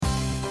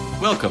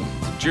Welcome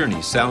to Journey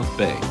South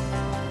Bay.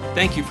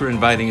 Thank you for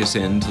inviting us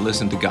in to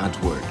listen to God's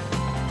Word.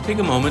 Take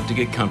a moment to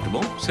get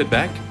comfortable, sit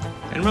back,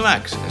 and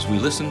relax as we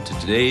listen to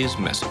today's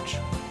message.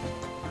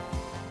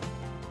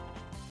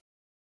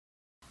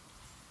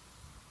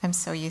 I'm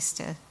so used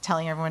to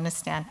telling everyone to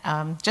stand.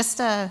 Just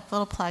a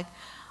little plug.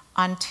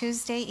 On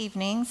Tuesday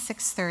evening,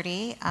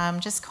 6:30,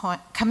 just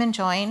come and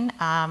join.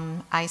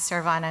 I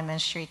serve on a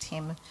ministry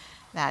team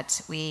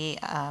that we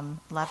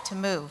love to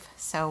move.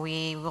 So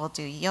we will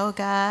do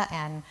yoga,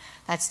 and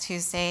that's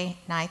Tuesday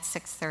night,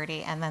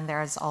 6:30. And then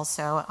there's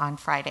also on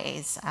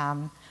Fridays,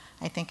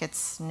 I think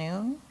it's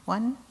noon,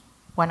 1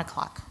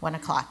 o'clock.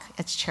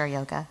 It's chair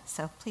yoga,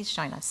 so please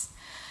join us.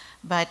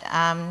 But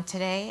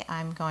today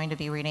I'm going to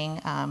be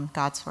reading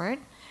God's Word,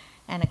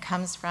 and it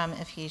comes from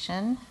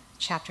Ephesians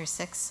chapter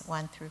 6,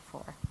 1 through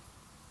 4.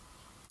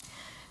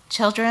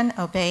 Children,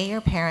 obey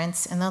your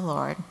parents in the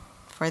Lord,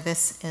 for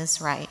this is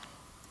right.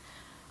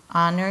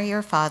 Honor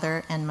your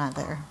father and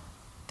mother.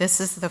 This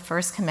is the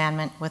first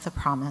commandment with a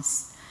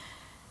promise,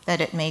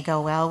 that it may go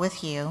well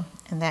with you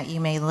and that you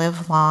may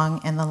live long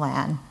in the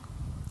land.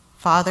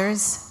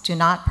 Fathers, do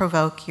not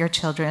provoke your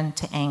children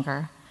to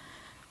anger,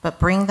 but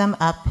bring them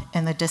up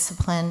in the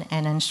discipline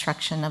and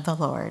instruction of the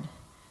Lord.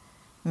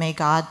 May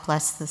God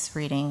bless this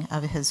reading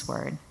of his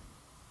word.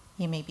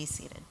 You may be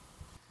seated.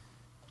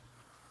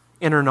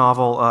 In her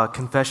novel,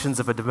 Confessions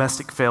of a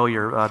Domestic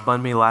Failure,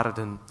 Bunmi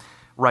Ladden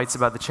writes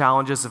about the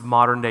challenges of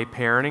modern-day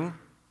parenting.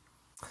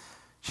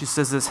 She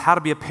says this: how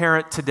to be a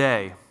parent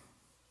today.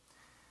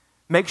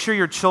 Make sure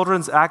your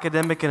children's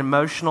academic and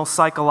emotional,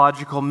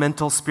 psychological,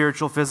 mental,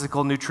 spiritual,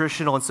 physical,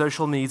 nutritional, and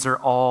social needs are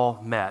all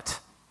met,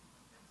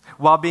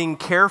 while being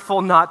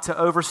careful not to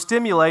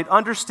overstimulate,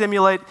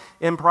 understimulate,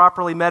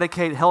 improperly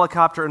medicate,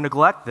 helicopter, or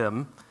neglect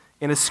them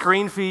in a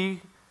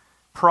screen-free,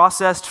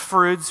 processed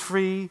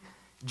foods-free,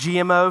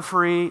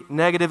 GMO-free,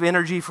 negative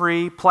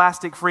energy-free,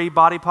 plastic-free,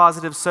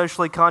 body-positive,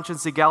 socially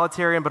conscious,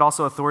 egalitarian, but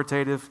also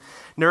authoritative,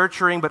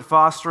 nurturing but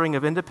fostering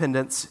of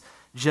independence,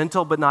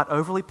 gentle but not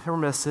overly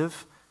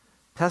permissive,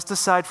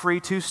 pesticide-free,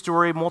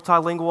 two-story,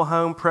 multilingual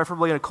home,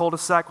 preferably in a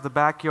cul-de-sac with a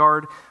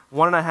backyard,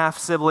 1.5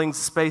 siblings,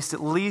 spaced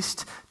at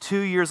least 2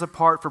 years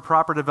apart for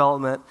proper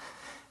development.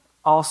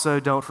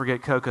 Also, don't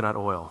forget coconut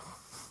oil.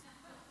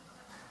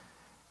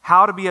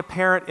 How to be a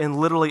parent in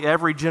literally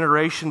every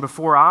generation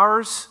before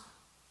ours?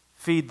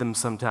 Feed them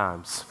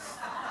sometimes.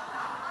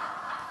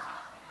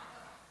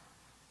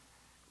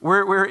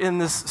 We're in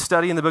this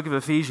study in the book of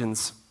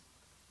Ephesians,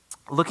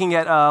 looking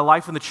at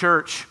life in the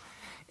church.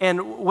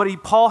 And what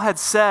Paul had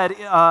said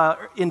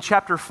in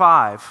chapter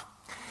 5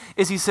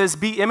 is he says,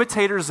 be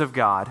imitators of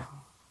God.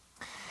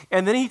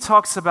 And then he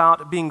talks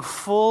about being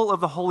full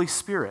of the Holy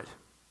Spirit.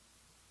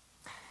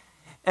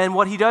 And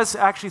what he does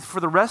actually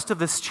for the rest of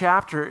this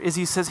chapter is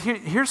he says,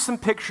 here's some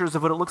pictures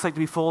of what it looks like to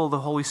be full of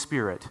the Holy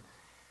Spirit.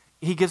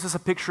 He gives us a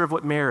picture of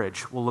what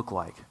marriage will look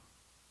like.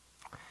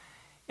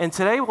 And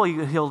today what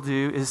he'll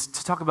do is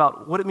to talk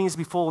about what it means to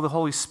be full of the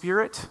Holy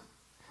Spirit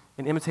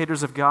and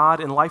imitators of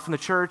God. And life in the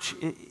church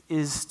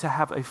is to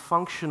have a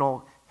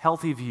functional,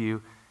 healthy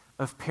view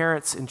of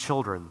parents and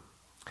children.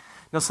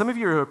 Now, some of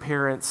your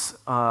parents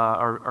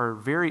are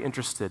very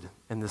interested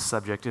in this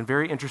subject and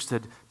very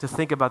interested to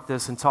think about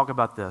this and talk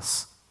about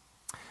this.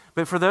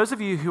 But for those of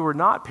you who are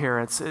not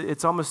parents,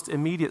 it's almost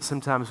immediate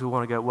sometimes we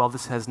want to go, well,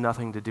 this has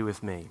nothing to do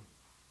with me.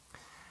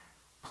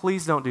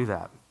 Please don't do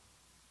that.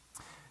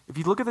 If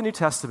you look at the New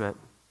Testament,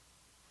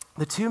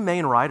 the two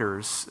main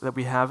writers that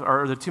we have,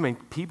 or the two main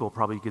people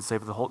probably you could say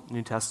for the whole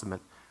New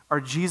Testament, are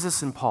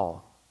Jesus and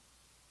Paul.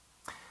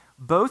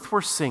 Both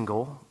were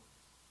single,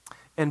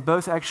 and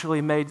both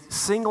actually made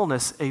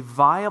singleness a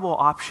viable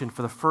option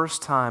for the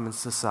first time in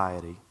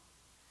society.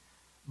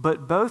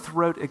 But both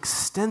wrote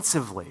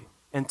extensively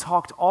and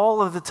talked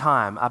all of the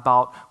time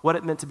about what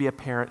it meant to be a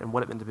parent and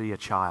what it meant to be a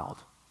child.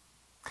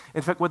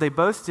 In fact, what they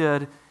both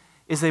did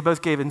is they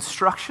both gave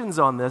instructions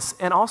on this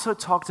and also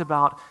talked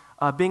about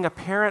being a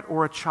parent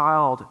or a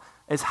child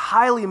as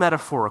highly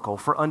metaphorical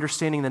for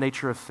understanding the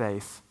nature of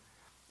faith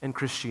and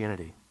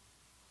Christianity.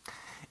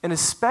 And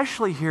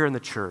especially here in the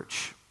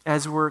church,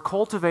 as we're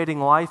cultivating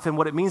life and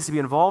what it means to be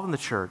involved in the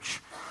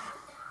church,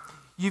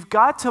 you've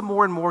got to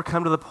more and more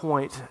come to the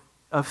point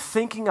of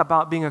thinking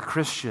about being a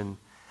Christian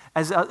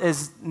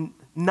as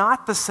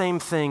not the same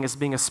thing as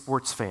being a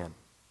sports fan.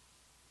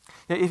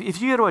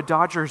 If you go to a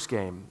Dodgers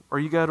game or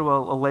you go to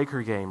a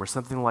Laker game or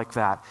something like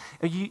that,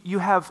 you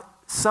have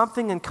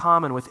something in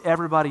common with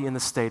everybody in the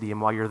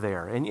stadium while you're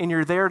there. And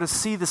you're there to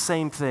see the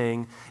same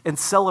thing and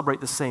celebrate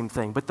the same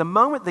thing. But the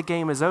moment the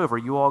game is over,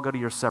 you all go to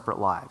your separate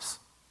lives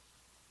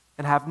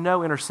and have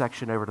no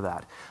intersection over to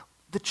that.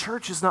 The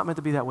church is not meant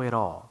to be that way at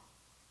all.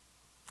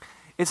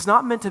 It's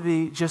not meant to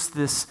be just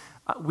this,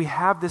 we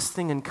have this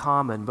thing in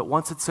common, but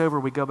once it's over,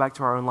 we go back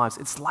to our own lives.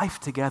 It's life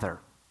together.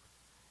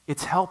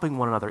 It's helping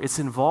one another. It's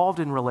involved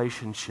in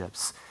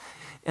relationships.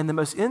 And the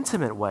most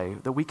intimate way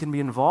that we can be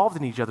involved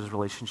in each other's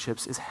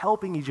relationships is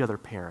helping each other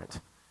parent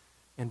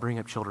and bring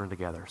up children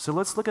together. So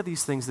let's look at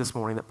these things this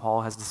morning that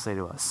Paul has to say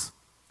to us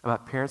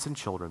about parents and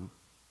children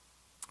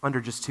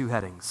under just two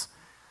headings.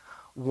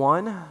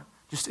 1,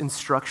 just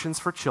instructions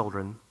for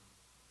children,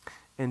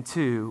 and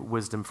 2,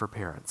 wisdom for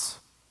parents.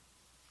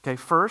 Okay,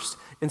 first,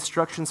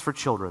 instructions for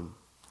children.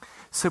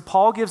 So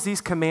Paul gives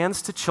these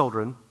commands to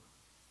children,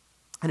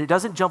 and it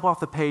doesn't jump off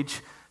the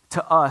page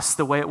to us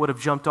the way it would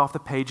have jumped off the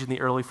page in the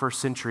early first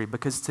century,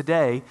 because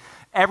today,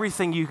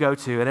 everything you go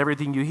to and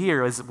everything you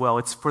hear is, well,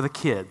 it's for the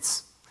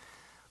kids.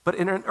 But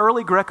in an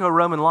early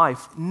Greco-Roman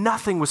life,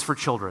 nothing was for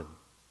children.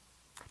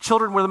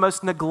 Children were the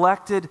most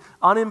neglected,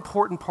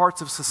 unimportant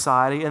parts of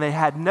society, and they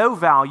had no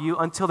value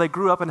until they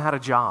grew up and had a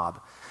job.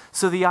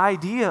 So the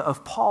idea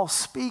of Paul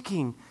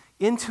speaking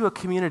into a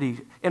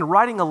community and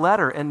writing a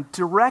letter and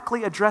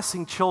directly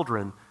addressing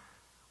children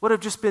would have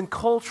just been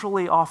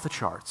culturally off the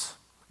charts.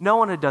 No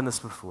one had done this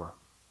before.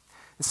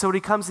 And so when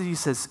he comes and he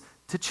says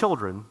to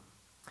children,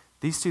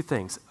 these 2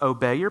 things: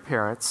 obey your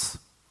parents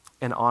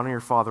and honor your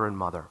father and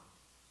mother.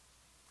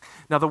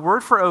 Now, the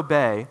word for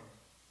obey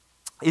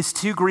is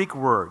 2 Greek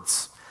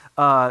words.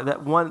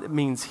 That one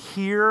means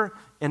hear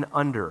and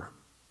under.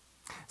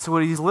 So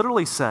what he's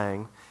literally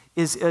saying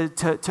is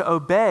to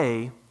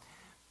obey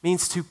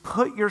means to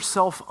put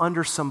yourself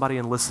under somebody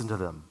and listen to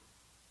them.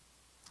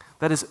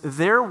 That is,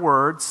 their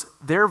words,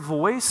 their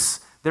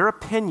voice, their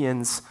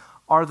opinions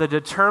are the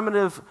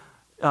determinative,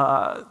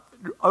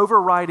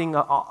 overriding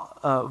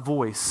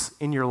voice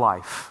in your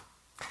life.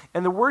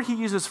 And the word he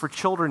uses for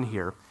children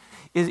here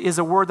is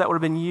a word that would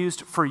have been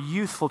used for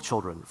youthful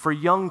children, for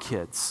young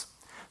kids.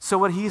 So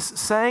what he's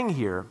saying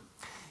here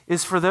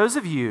is for those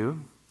of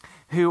you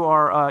who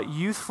are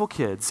youthful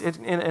kids,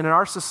 and in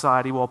our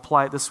society, we'll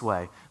apply it this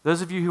way.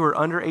 Those of you who are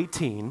under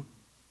 18,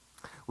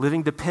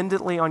 living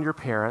dependently on your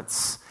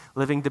parents,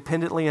 living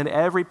dependently in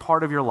every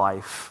part of your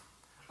life,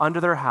 under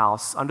their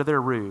house, under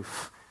their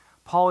roof,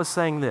 Paul is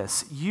saying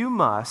this: you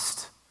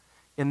must,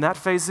 in that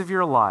phase of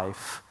your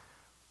life,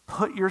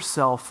 put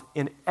yourself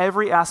in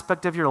every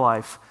aspect of your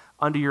life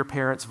under your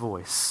parents'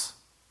 voice.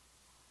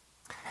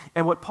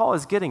 And what Paul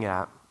is getting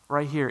at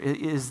right here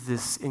is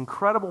this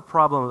incredible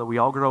problem that we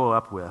all grow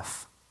up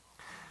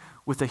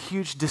with a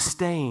huge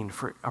disdain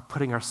for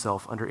putting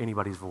ourselves under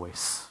anybody's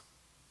voice.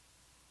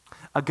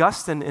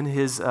 Augustine, in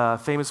his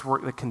famous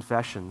work, The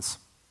Confessions,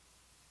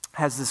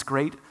 has this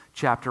great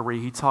chapter where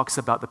he talks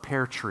about the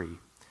pear tree.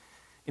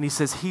 And he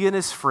says he and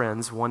his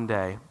friends one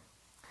day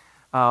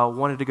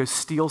wanted to go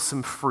steal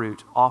some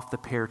fruit off the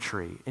pear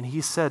tree. And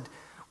he said,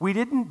 we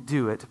didn't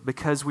do it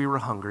because we were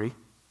hungry,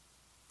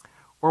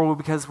 or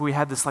because we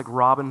had this like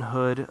Robin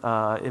Hood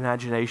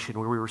imagination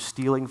where we were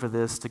stealing for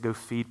this to go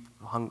feed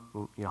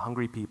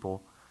hungry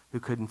people who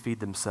couldn't feed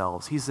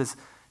themselves. He says,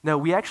 no,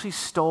 we actually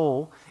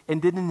stole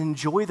and didn't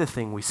enjoy the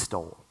thing we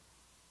stole.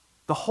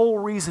 The whole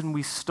reason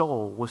we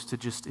stole was to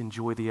just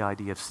enjoy the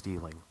idea of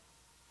stealing.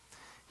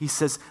 He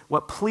says,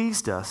 what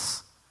pleased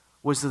us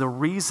was the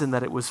reason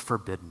that it was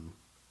forbidden,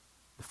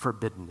 the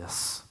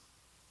forbiddenness.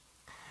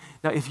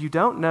 Now, if you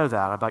don't know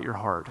that about your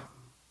heart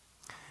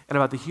and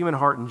about the human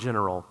heart in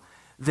general,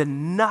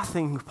 then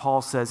nothing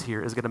Paul says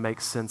here is going to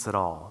make sense at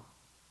all.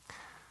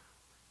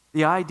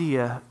 The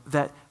idea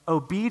that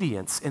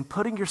obedience and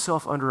putting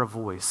yourself under a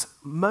voice,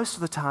 most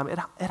of the time, it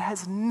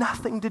has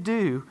nothing to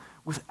do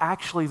with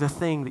actually the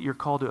thing that you're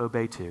called to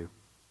obey to,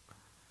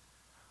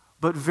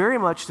 but very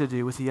much to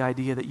do with the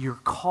idea that you're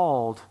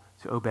called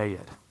to obey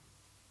it.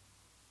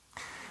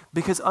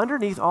 Because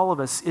underneath all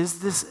of us is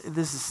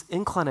this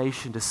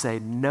inclination to say,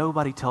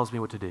 nobody tells me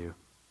what to do.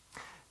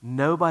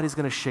 Nobody's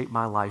going to shape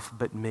my life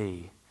but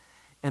me.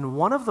 And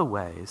one of the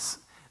ways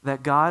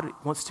that God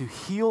wants to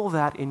heal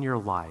that in your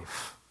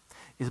life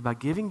is by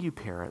giving you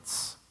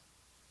parents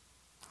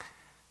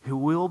who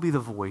will be the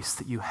voice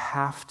that you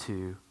have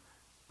to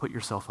put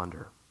yourself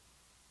under.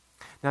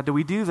 Now, do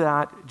we do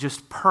that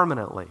just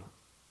permanently?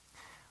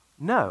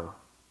 No.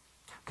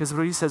 Because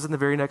what he says in the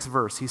very next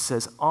verse, he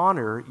says,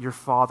 honor your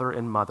father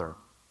and mother.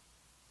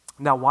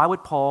 Now, why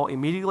would Paul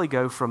immediately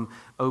go from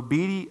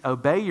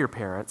obey your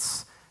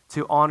parents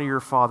to honor your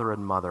father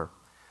and mother?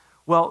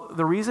 Well,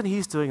 the reason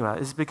he's doing that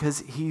is because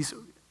he's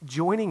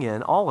joining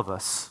in all of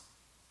us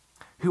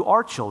who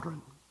are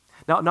children.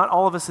 Now, not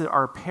all of us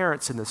are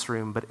parents in this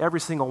room, but every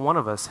single one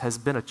of us has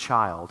been a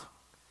child.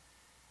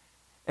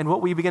 And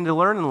what we begin to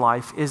learn in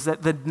life is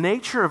that the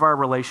nature of our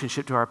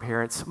relationship to our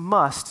parents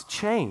must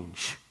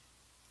change.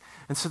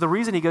 And so the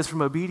reason he goes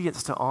from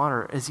obedience to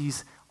honor is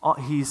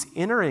he's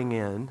entering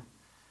in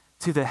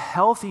to the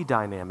healthy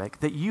dynamic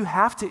that you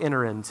have to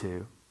enter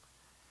into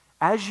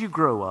as you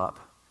grow up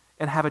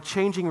and have a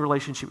changing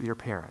relationship with your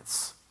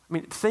parents. I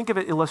mean, think of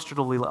it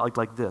illustratively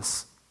like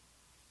this.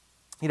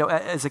 You know,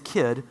 as a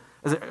kid,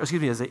 as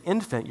an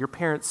infant, your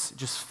parents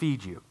just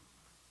feed you.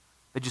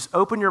 They just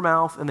open your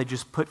mouth and they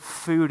just put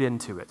food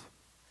into it.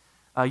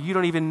 You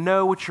don't even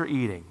know what you're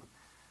eating.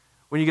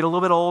 When you get a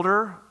little bit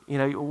older, you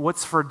know,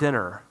 what's for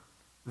dinner?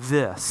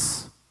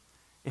 This.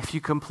 If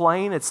you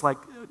complain, it's like,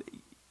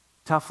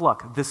 tough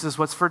luck. This is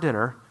what's for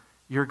dinner.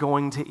 You're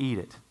going to eat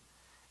it.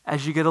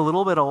 As you get a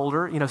little bit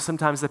older, you know,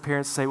 sometimes the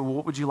parents say, well,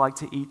 what would you like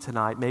to eat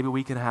tonight? Maybe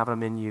we can have a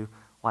menu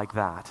like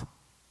that.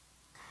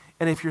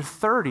 And if you're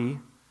 30,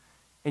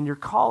 and you're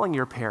calling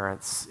your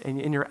parents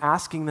and you're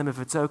asking them if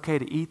it's okay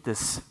to eat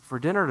this for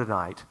dinner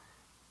tonight,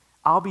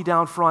 I'll be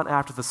down front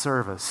after the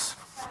service.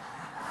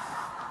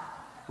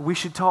 We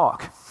should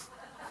talk.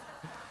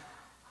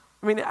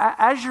 I mean,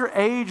 as your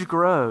age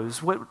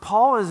grows, what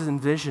Paul is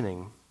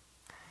envisioning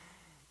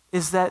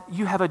is that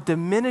you have a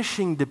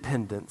diminishing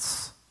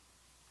dependence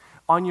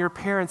on your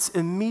parents'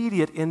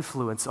 immediate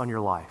influence on your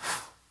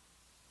life.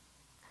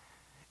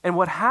 And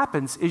what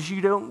happens is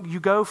you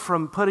go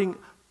from putting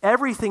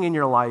everything in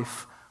your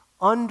life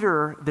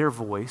under their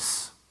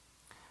voice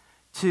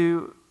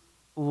to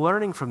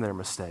learning from their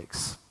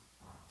mistakes,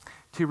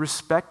 to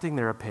respecting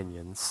their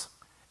opinions,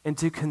 and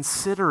to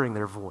considering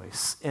their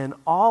voice. And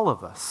all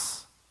of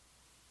us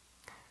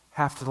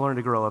have to learn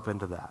to grow up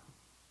into that.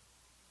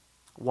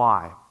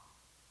 Why?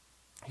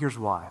 Here's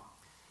why.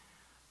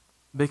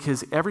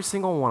 Because every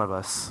single one of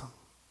us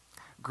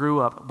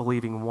grew up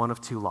believing one of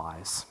two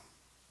lies.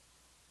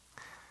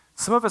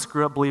 Some of us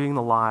grew up believing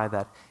the lie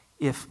that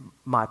if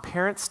my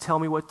parents tell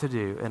me what to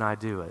do and I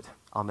do it,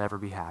 I'll never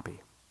be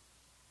happy.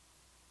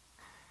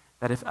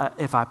 That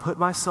if I put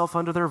myself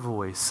under their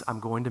voice, I'm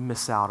going to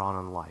miss out on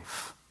in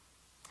life.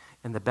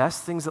 And the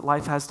best things that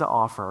life has to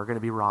offer are going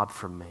to be robbed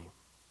from me.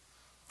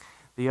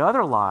 The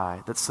other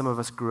lie that some of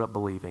us grew up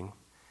believing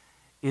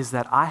is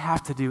that I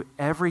have to do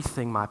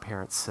everything my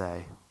parents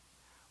say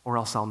or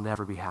else I'll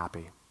never be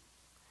happy.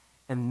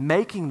 And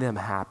making them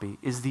happy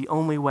is the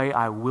only way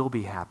I will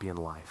be happy in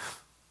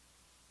life.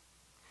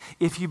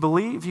 If you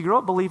grow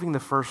up believing the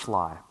first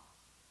lie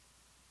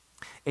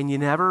and you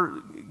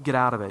never get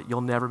out of it,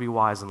 you'll never be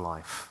wise in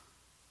life.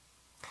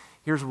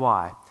 Here's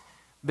why.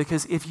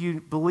 Because if you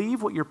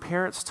believe what your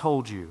parents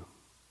told you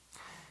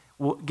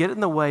will get in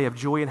the way of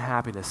joy and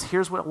happiness,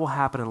 here's what will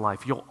happen in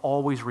life. You'll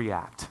always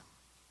react.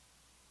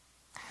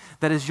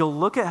 That is, you'll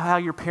look at how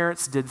your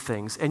parents did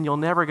things and you'll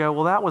never go,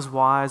 well, that was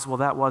wise, well,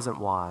 that wasn't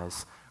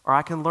wise. Or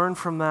I can learn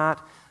from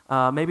that.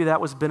 Maybe that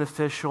was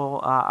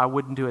beneficial. I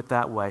wouldn't do it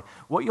that way.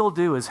 What you'll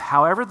do is,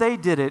 however they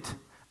did it,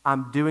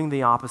 I'm doing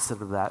the opposite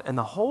of that. And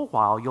the whole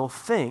while, you'll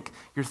think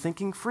you're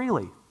thinking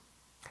freely.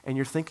 And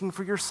you're thinking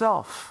for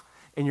yourself.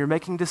 And you're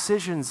making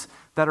decisions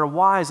that are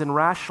wise and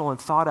rational and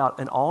thought out.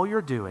 And all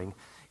you're doing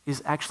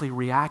is actually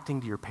reacting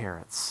to your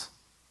parents.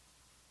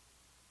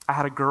 I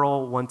had a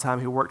girl one time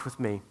who worked with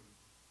me.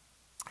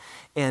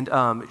 And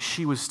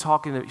she would just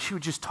talk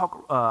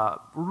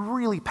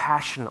really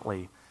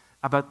passionately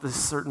about this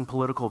certain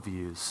political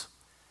views.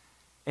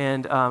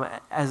 And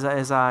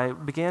as I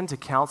began to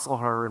counsel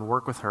her and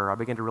work with her, I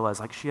began to realize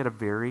she had a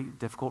very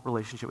difficult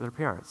relationship with her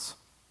parents.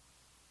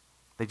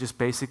 They just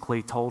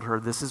basically told her,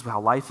 this is how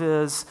life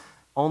is.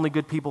 Only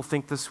good people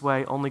think this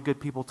way. Only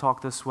good people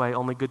talk this way.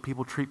 Only good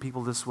people treat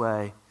people this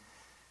way.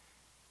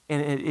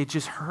 And it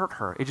just hurt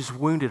her. It just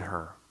wounded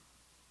her.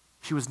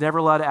 She was never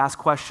allowed to ask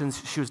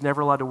questions. She was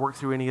never allowed to work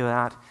through any of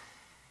that.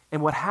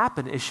 And what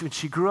happened is when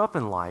she grew up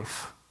in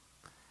life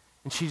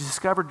and she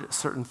discovered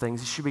certain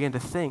things, she began to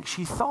think.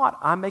 She thought,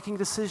 I'm making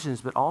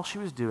decisions, but all she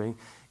was doing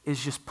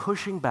is just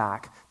pushing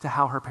back to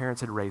how her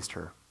parents had raised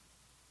her.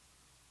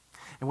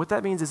 And what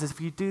that means is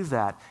if you do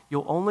that,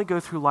 you'll only go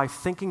through life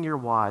thinking you're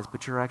wise,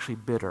 but you're actually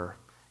bitter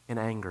and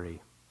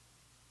angry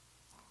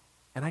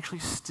and actually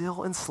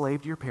still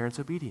enslaved to your parents'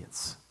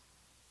 obedience.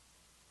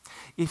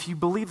 If you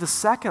believe the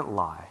second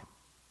lie,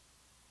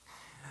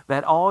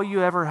 that all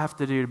you ever have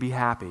to do to be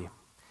happy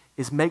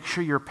is make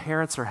sure your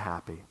parents are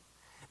happy,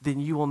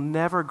 then you will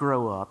never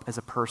grow up as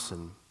a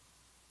person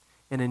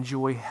and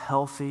enjoy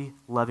healthy,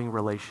 loving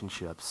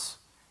relationships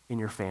in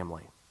your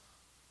family.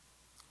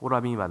 What do I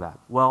mean by that?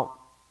 Well,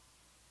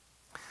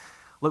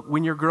 look,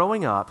 when you're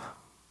growing up,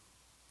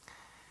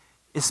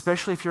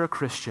 especially if you're a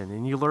Christian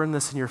and you learn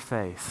this in your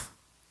faith,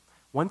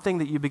 one thing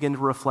that you begin to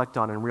reflect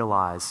on and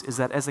realize is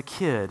that as a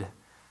kid,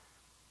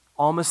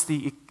 almost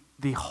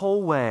the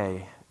whole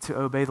way to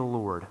obey the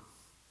Lord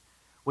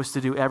was to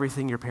do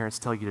everything your parents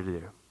tell you to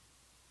do.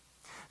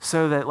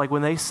 So that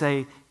when they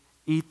say,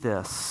 eat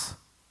this,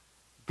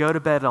 go to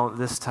bed at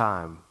this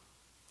time,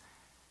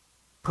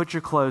 put your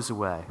clothes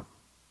away,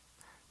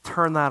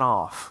 turn that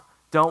off,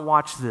 don't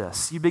watch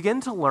this. You begin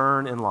to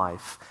learn in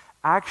life,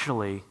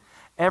 actually,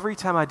 every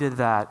time I did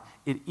that,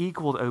 it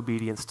equaled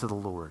obedience to the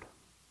Lord.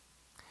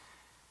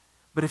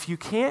 But if you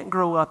can't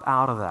grow up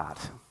out of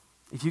that,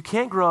 if you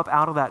can't grow up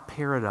out of that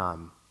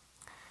paradigm,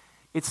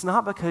 it's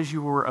not because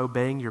you were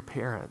obeying your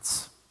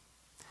parents.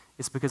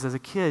 It's because as a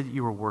kid,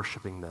 you were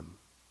worshiping them.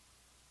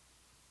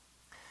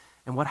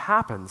 And what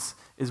happens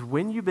is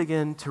when you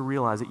begin to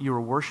realize that you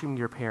are worshiping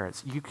your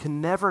parents, you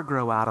can never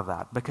grow out of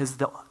that because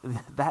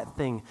that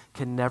thing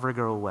can never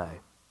go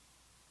away.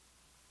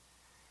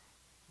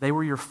 They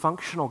were your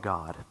functional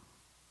God.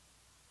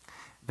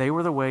 They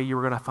were the way you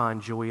were going to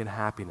find joy and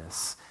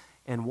happiness.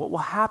 And what will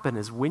happen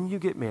is when you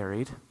get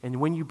married and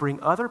when you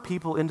bring other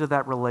people into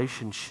that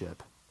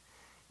relationship,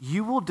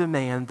 you will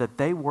demand that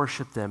they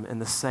worship them in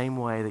the same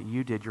way that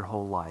you did your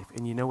whole life.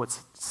 And you know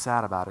what's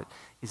sad about it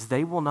is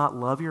they will not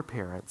love your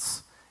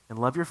parents and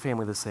love your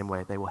family the same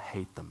way. They will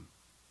hate them.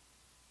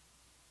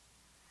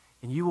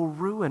 And you will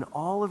ruin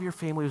all of your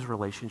family's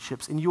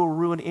relationships, and you will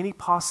ruin any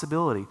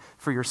possibility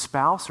for your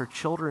spouse or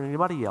children or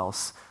anybody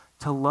else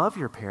to love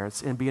your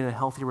parents and be in a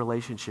healthy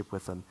relationship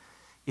with them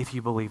if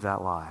you believe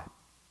that lie.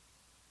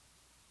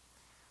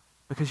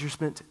 Because you're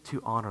meant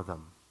to honor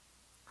them.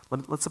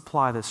 Let's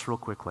apply this real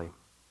quickly.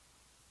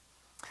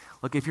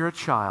 Look, if you're a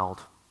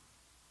child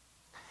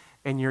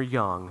and you're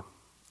young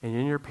and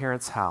you're in your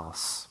parents'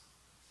 house,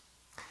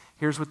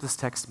 here's what this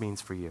text means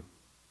for you.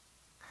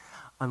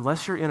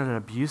 Unless you're in an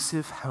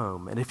abusive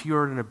home, and if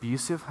you're in an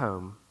abusive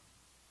home,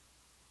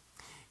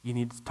 you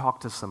need to talk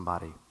to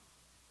somebody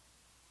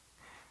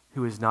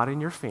who is not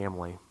in your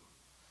family.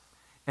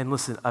 And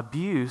listen,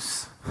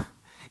 abuse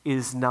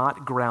is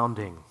not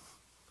grounding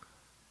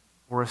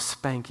or a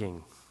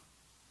spanking.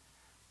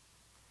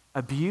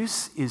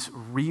 Abuse is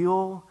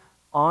real,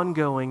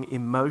 ongoing,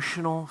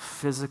 emotional,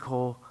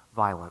 physical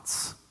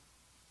violence.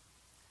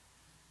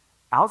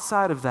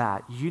 Outside of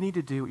that, you need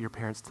to do what your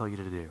parents tell you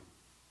to do.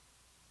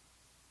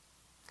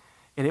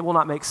 And it will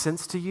not make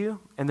sense to you,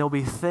 and there'll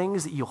be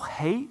things that you'll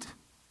hate,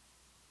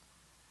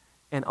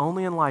 and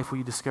only in life will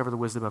you discover the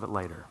wisdom of it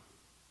later.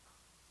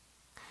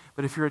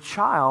 But if you're a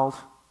child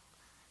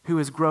who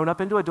has grown up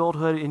into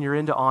adulthood and you're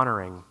into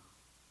honoring,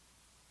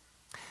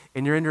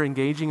 and you're into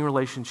engaging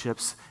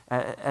relationships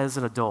as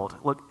an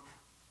adult, look,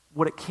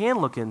 what it can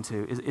look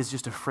into is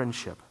just a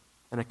friendship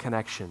and a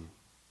connection.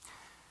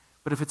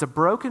 But if it's a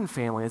broken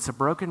family, it's a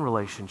broken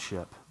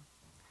relationship,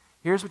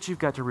 here's what you've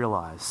got to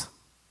realize.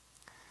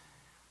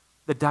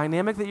 The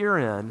dynamic that you're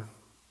in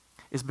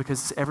is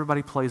because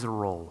everybody plays a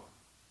role.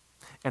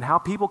 And how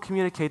people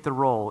communicate the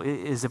role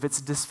is if it's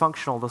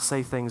dysfunctional, they'll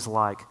say things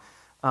like,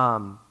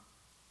 I'm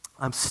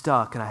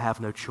stuck and I have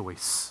no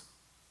choice.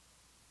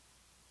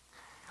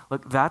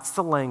 Look, that's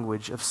the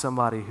language of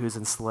somebody who's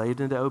enslaved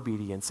into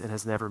obedience and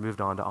has never moved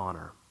on to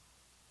honor.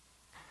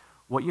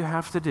 What you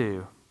have to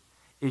do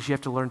is you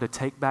have to learn to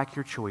take back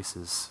your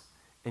choices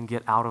and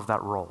get out of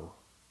that role.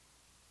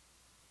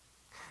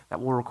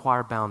 That will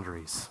require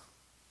boundaries.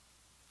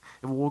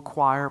 It will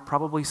require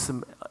probably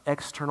some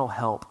external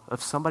help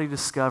of somebody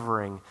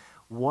discovering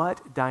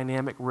what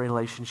dynamic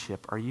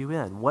relationship are you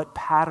in? What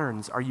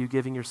patterns are you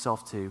giving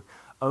yourself to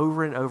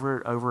over and over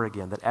and over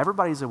again that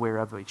everybody's aware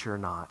of, but you're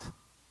not?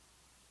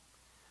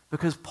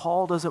 Because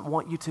Paul doesn't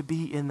want you to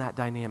be in that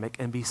dynamic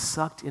and be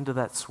sucked into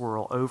that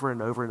swirl over and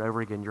over and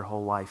over again your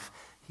whole life.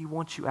 He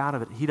wants you out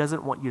of it. He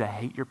doesn't want you to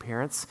hate your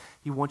parents.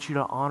 He wants you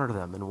to honor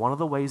them. And one of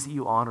the ways that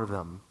you honor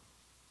them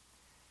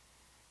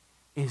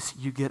is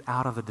you get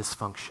out of the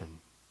dysfunction.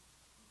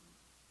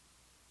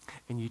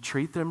 And you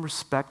treat them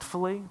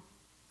respectfully,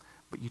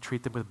 but you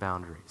treat them with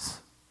boundaries.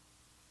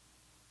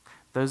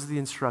 Those are the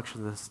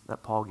instructions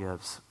that Paul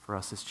gives for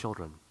us as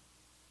children.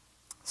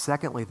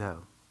 Secondly,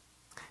 though,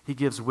 he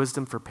gives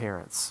wisdom for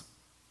parents.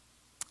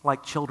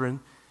 Like children,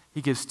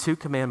 he gives 2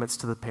 commandments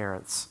to the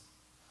parents.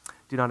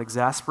 Do not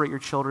exasperate your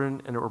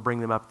children or bring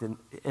them up,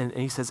 and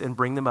he says, and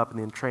bring them up in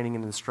the training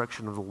and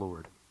instruction of the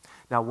Lord.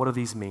 Now, what do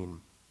these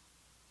mean?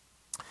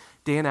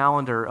 Dan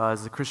Allender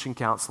is a Christian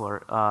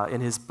counselor in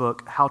his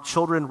book, How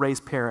Children Raise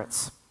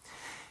Parents.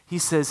 He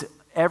says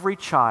every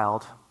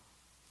child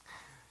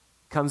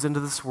comes into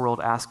this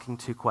world asking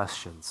 2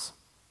 questions.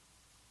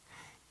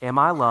 Am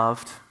I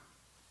loved?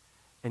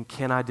 And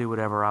can I do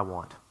whatever I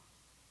want?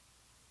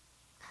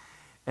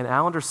 And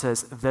Allender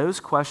says those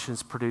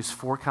questions produce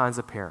 4 kinds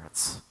of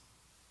parents.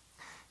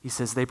 He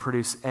says they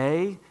produce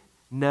A,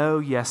 no,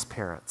 yes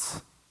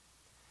parents.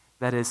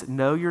 That is,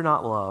 no, you're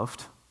not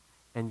loved,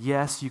 and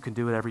yes, you can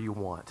do whatever you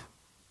want.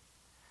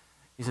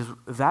 He says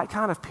that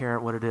kind of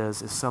parent, what it is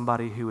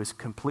somebody who is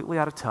completely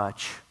out of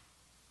touch,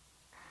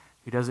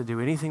 who doesn't do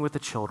anything with the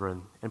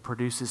children, and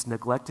produces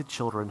neglected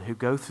children who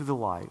go through the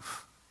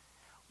life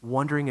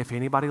wondering if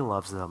anybody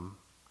loves them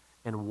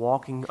and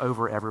walking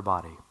over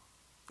everybody.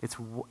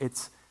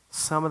 It's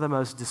some of the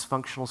most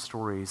dysfunctional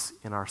stories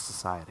in our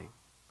society.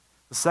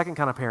 The second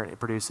kind of parent it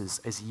produces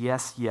is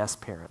yes, yes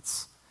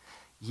parents.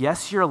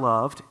 Yes, you're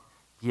loved.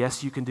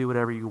 Yes, you can do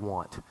whatever you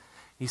want.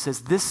 He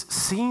says this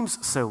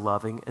seems so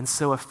loving and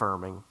so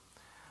affirming,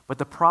 but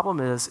the problem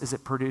is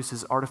it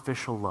produces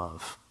artificial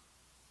love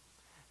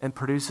and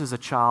produces a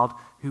child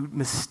who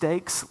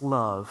mistakes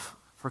love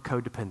for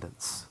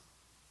codependence.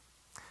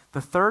 The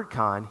third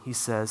kind, he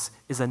says,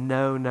 is a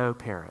no, no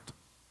parent.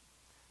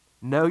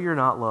 No, you're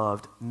not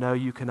loved. No,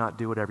 you cannot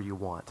do whatever you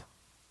want.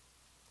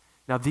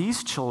 Now,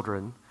 these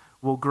children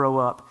will grow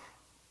up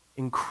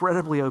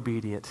incredibly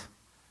obedient,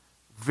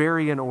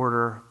 very in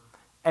order,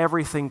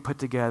 everything put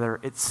together.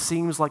 It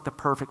seems like the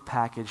perfect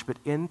package, but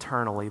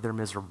internally, they're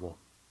miserable.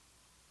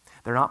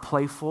 They're not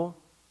playful.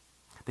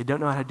 They don't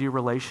know how to do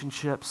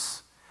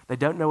relationships. They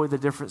don't know the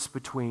difference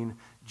between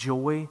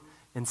joy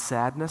and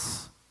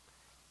sadness.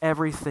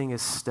 Everything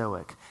is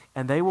stoic.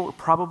 And they will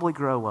probably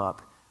grow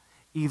up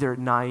either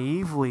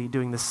naively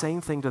doing the same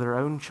thing to their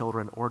own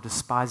children or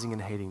despising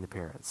and hating the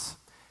parents.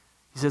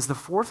 He says the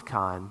fourth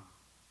kind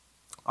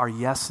are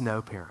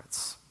yes-no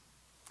parents.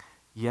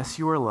 Yes,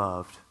 you are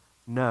loved.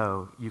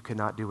 No, you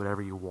cannot do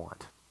whatever you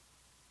want.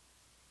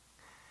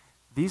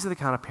 These are the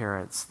kind of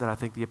parents that I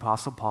think the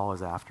Apostle Paul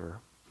is after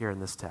here in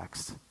this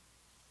text.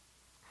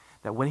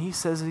 That when he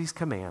says these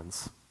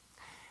commands,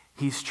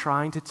 he's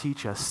trying to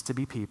teach us to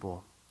be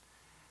people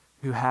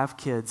who have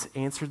kids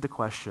answered the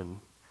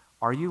question,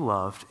 are you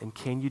loved and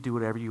can you do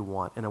whatever you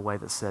want, in a way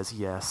that says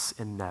yes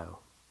and no?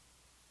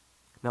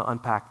 Now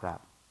unpack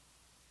that.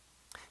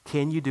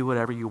 Can you do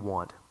whatever you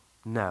want?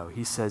 No.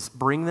 He says,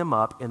 bring them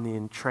up in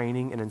the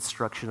training and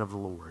instruction of the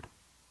Lord.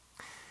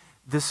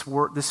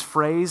 This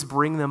phrase,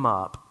 bring them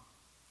up,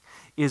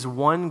 is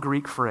one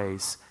Greek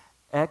phrase,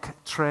 ek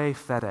tre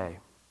fede.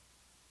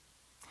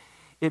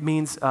 It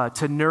means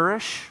to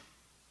nourish,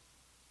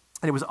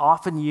 and it was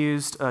often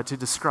used to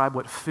describe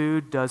what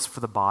food does for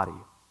the body.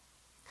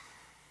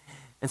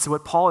 And so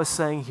what Paul is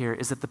saying here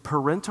is that the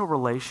parental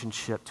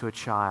relationship to a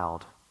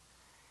child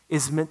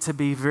is meant to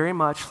be very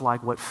much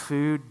like what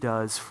food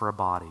does for a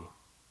body.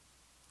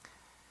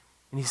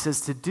 And he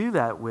says to do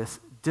that with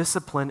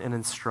discipline and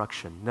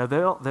instruction. Now,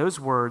 those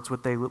words,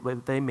 what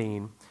they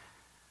mean,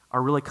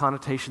 are really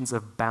connotations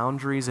of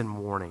boundaries and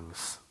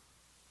warnings.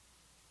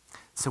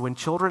 So when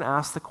children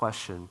ask the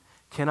question,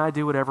 can I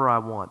do whatever I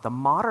want? The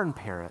modern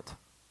parent,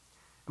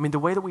 the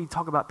way that we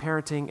talk about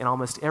parenting in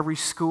almost every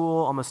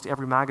school, almost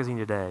every magazine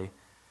today,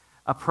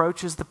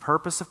 approaches the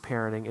purpose of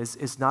parenting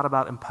is not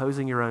about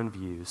imposing your own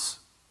views.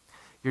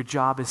 Your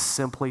job is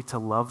simply to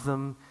love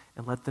them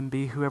and let them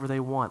be whoever they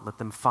want. Let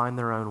them find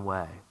their own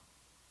way.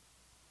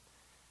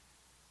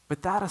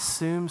 But that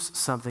assumes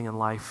something in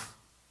life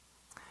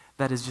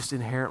that is just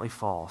inherently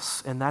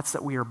false, and that's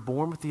that we are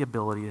born with the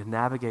ability to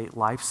navigate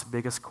life's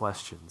biggest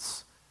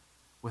questions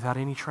without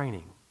any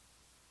training.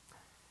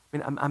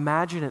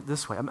 Imagine it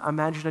this way.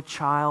 Imagine a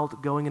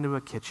child going into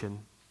a kitchen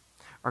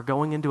or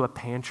going into a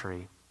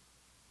pantry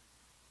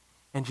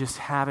and just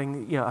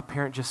having a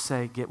parent just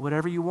say, get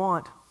whatever you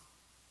want.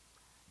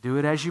 Do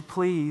it as you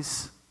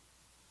please.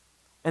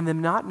 And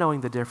them not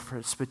knowing the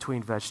difference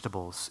between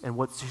vegetables and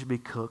what should be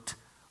cooked,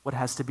 what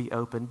has to be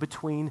opened,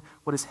 between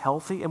what is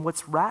healthy and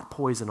what's rat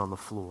poison on the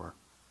floor.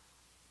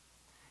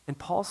 And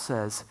Paul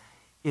says,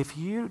 if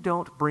you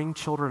don't bring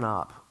children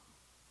up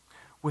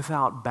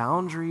without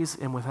boundaries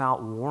and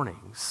without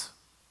warnings,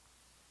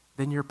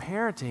 then your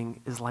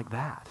parenting is like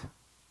that.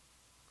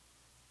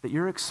 That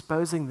you're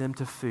exposing them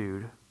to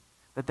food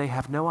that they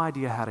have no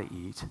idea how to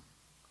eat.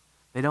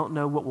 They don't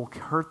know what will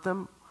hurt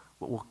them,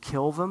 what will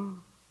kill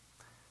them,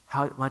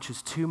 how much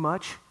is too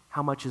much,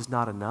 how much is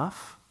not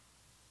enough,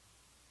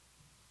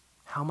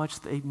 how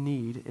much they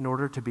need in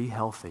order to be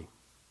healthy.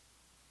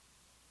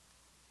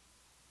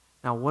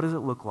 Now, what does it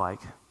look like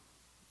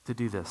to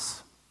do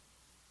this?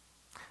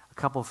 A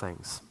couple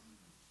things.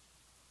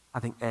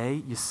 I think, A,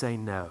 you say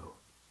no.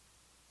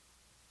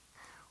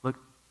 Look,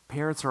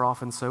 parents are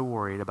often so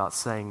worried about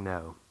saying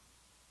no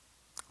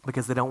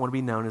because they don't want to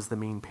be known as the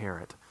mean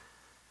parent.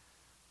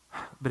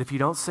 But if you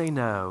don't say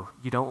no,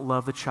 you don't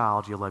love the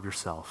child, you love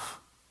yourself.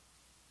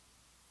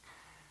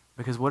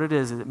 Because what it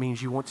is, it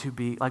means you want to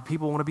be, like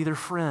people want to be their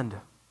friend.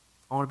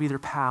 I want to be their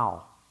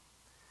pal.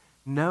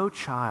 No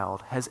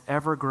child has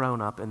ever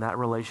grown up in that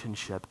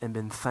relationship and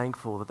been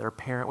thankful that their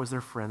parent was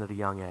their friend at a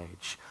young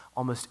age.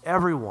 Almost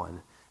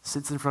everyone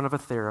sits in front of a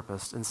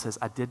therapist and says,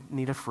 I didn't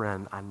need a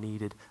friend, I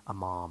needed a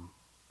mom.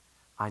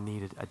 I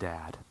needed a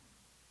dad.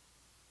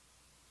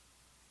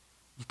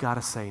 You got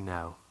to say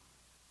no.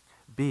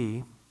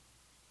 B,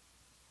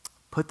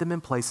 put them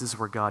in places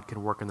where God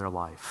can work in their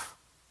life.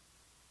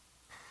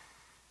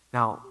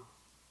 Now,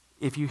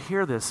 if you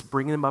hear this,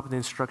 bringing them up in the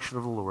instruction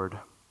of the Lord,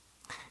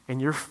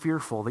 and you're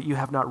fearful that you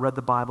have not read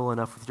the Bible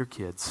enough with your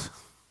kids,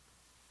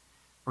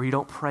 or you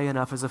don't pray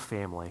enough as a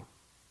family,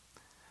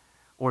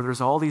 or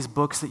there's all these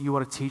books that you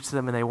want to teach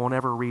them and they won't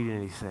ever read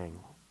anything,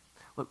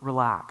 look,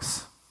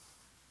 relax.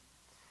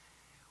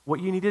 What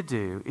you need to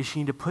do is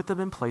you need to put them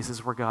in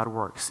places where God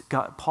works.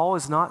 Paul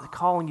is not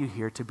calling you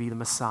here to be the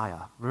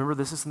Messiah. Remember,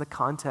 this is in the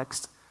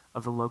context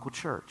of the local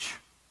church.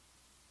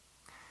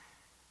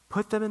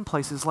 Put them in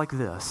places like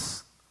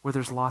this, where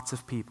there's lots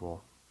of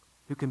people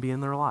who can be in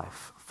their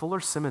life. Fuller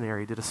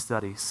Seminary did a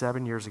study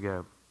 7 years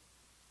ago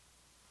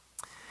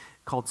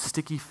called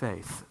Sticky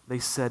Faith. They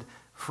said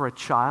for a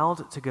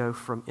child to go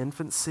from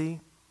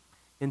infancy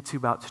into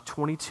about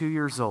 22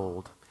 years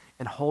old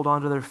and hold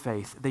on to their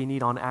faith, they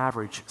need on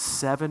average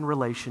 7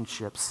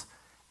 relationships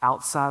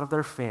outside of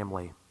their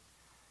family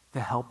to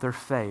help their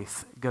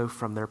faith go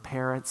from their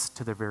parents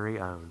to their very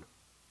own.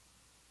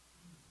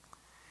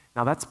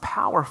 Now that's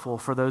powerful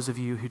for those of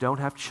you who don't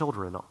have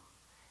children,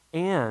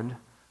 and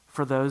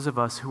for those of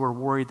us who are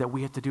worried that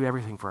we have to do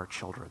everything for our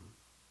children.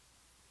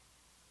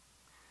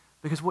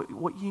 Because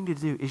what you need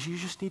to do is you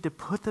just need to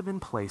put them in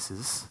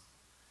places,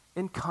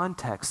 in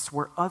contexts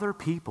where other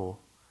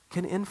people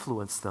can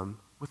influence them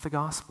with the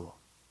gospel.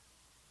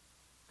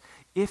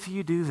 If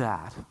you do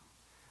that,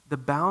 the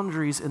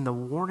boundaries and the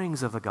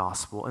warnings of the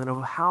gospel and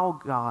of how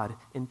God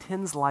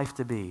intends life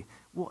to be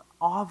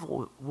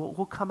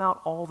will come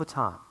out all the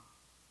time.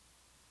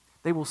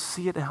 They will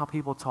see it in how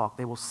people talk.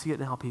 They will see it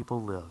in how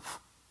people live.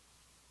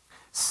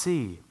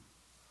 C,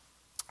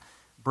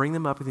 bring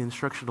them up in the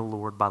instruction of the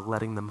Lord by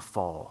letting them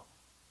fall.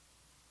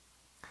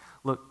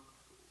 Look,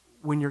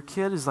 when your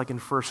kid is like in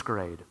first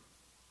grade,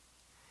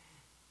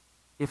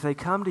 if they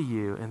come to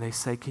you and they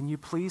say, can you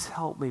please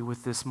help me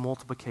with this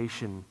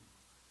multiplication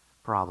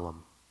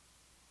problem?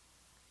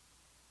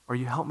 Or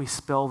you help me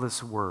spell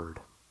this word.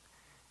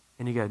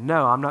 And you go,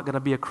 no, I'm not going to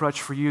be a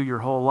crutch for you your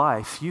whole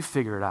life. You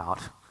figure it out.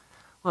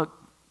 Look,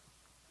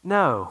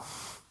 no.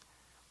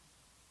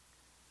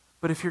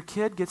 But if your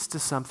kid gets to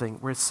something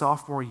where it's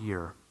sophomore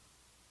year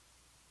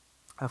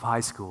of high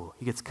school,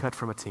 he gets cut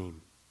from a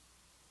team,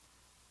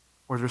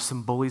 or there's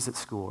some bullies at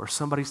school, or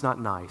somebody's not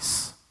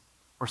nice,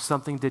 or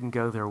something didn't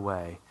go their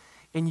way,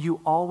 and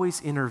you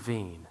always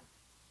intervene,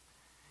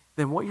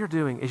 then what you're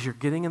doing is you're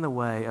getting in the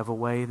way of a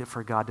way that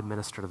for God to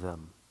minister to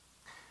them.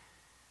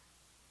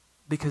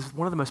 Because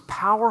one of the most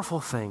powerful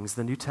things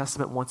the New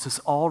Testament wants us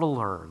all to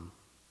learn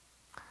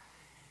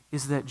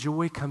is that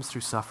joy comes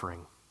through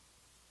suffering.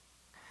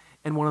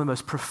 And one of the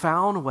most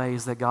profound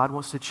ways that God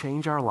wants to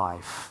change our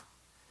life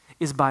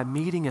is by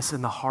meeting us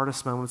in the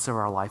hardest moments of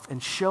our life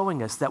and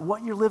showing us that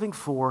what you're living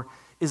for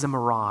is a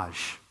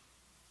mirage.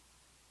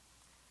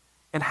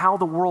 And how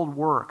the world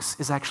works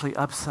is actually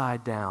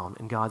upside down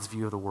in God's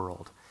view of the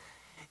world.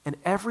 And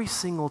every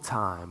single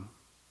time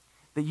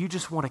that you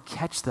just want to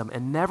catch them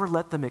and never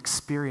let them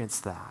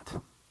experience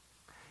that,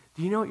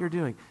 do you know what you're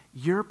doing?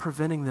 You're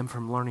preventing them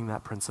from learning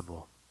that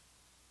principle.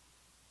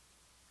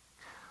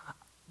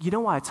 You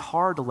know why it's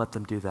hard to let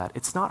them do that?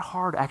 It's not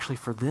hard actually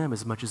for them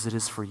as much as it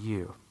is for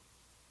you.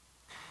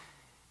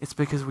 It's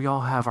because we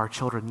all have our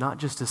children not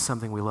just as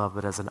something we love,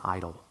 but as an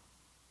idol.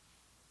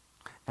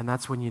 And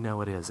that's when you know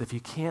it is. If you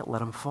can't, let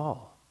them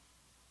fall.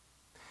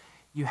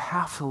 You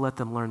have to let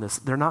them learn this.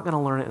 They're not going to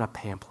learn it in a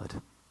pamphlet.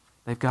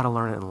 They've got to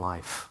learn it in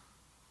life.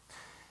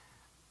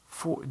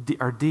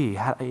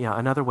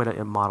 Another way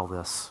to model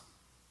this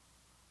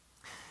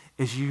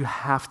is you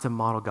have to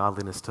model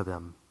godliness to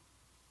them.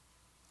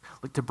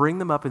 Like to bring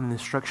them up in the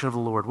instruction of the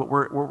Lord. What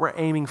we're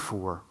aiming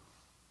for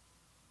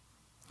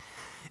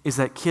is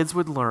that kids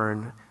would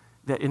learn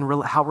that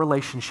how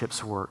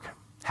relationships work,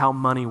 how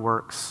money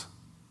works,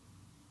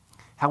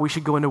 how we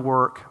should go into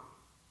work,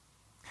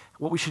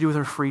 what we should do with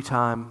our free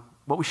time,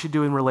 what we should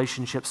do in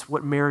relationships,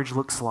 what marriage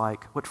looks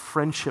like, what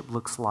friendship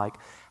looks like,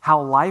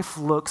 how life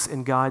looks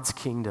in God's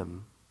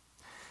kingdom.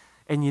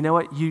 And you know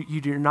what?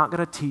 You're not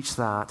going to teach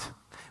that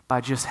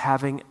by just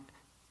having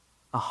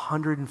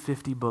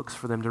 150 books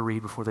for them to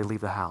read before they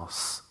leave the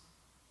house.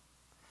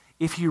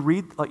 If you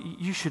read,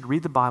 you should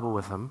read the Bible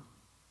with them.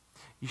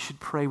 You should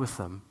pray with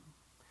them.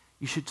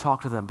 You should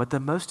talk to them. But the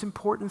most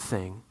important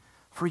thing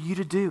for you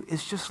to do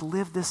is just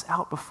live this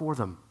out before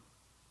them.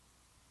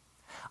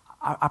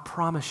 I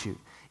promise you,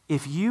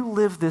 if you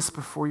live this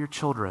before your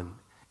children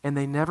and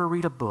they never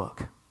read a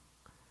book,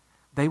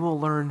 they will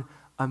learn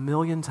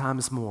 1,000,000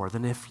 times more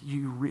than if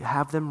you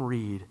have them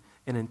read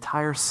an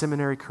entire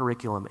seminary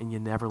curriculum and you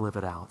never live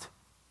it out.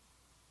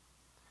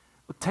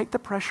 But take the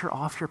pressure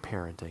off your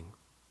parenting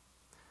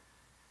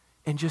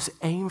and just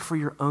aim for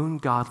your own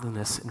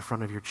godliness in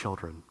front of your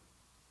children.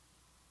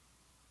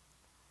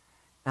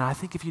 And I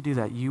think if you do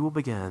that, you will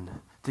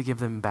begin to give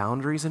them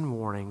boundaries and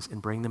warnings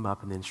and bring them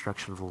up in the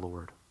instruction of the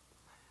Lord.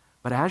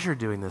 But as you're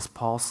doing this,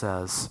 Paul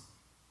says,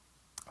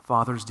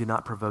 fathers, do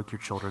not provoke your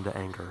children to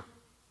anger.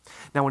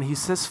 Now, when he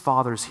says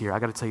fathers here, I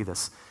got to tell you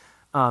this.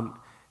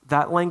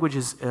 That language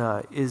is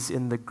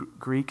in the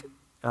Greek,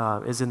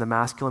 is in the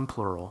masculine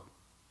plural,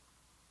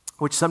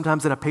 which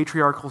sometimes in a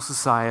patriarchal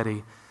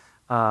society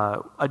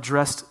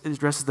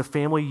addresses the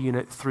family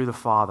unit through the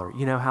father.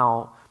 You know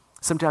how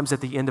sometimes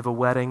at the end of a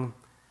wedding,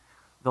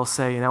 they'll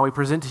say, now we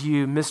present to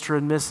you Mr.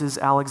 and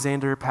Mrs.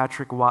 Alexander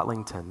Patrick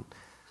Watlington.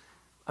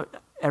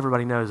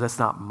 Everybody knows that's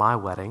not my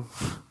wedding.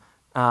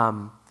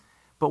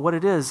 But what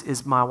it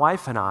is my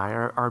wife and I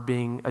are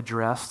being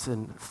addressed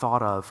and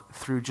thought of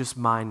through just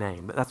my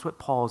name. That's what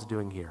Paul is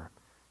doing here.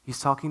 He's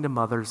talking to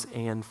mothers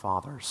and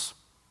fathers.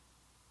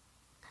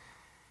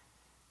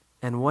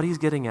 And what he's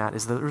getting at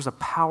is that there's a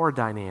power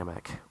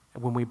dynamic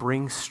when we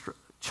bring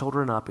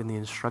children up in the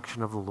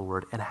instruction of the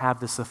Lord and have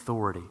this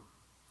authority.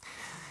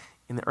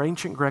 In the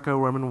ancient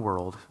Greco-Roman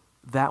world,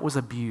 that was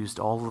abused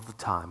all of the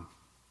time.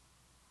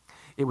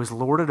 It was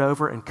lorded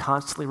over and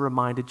constantly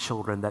reminded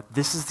children that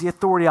this is the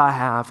authority I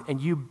have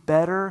and you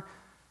better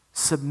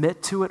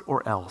submit to it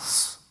or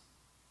else.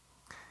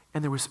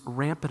 And there was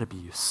rampant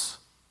abuse.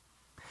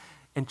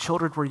 And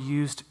children were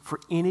used for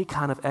any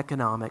kind of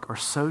economic or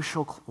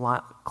social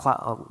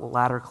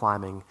ladder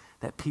climbing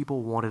that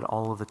people wanted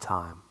all of the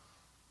time.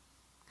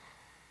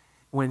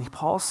 When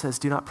Paul says,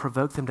 do not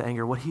provoke them to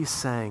anger, what he's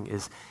saying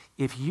is,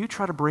 if you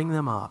try to bring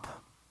them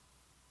up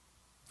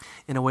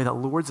in a way that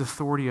lords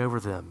authority over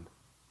them,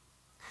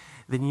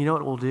 then you know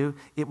what it will do?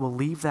 It will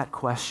leave that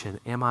question,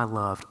 am I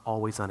loved,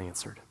 always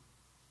unanswered.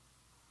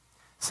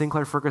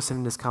 Sinclair Ferguson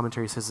in his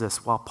commentary says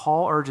this, while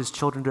Paul urges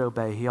children to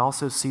obey, he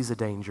also sees a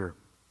danger.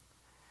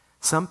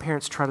 Some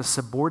parents try to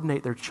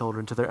subordinate their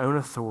children to their own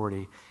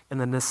authority and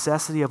the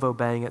necessity of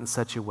obeying it in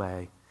such a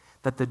way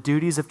that the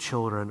duties of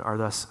children are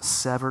thus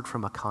severed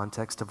from a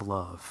context of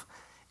love.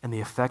 And the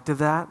effect of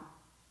that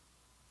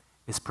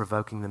is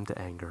provoking them to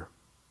anger.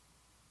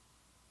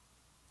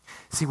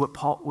 See,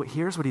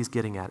 here's what he's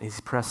getting at, he's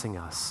pressing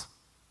us,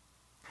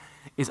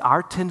 is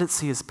our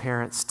tendency as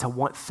parents to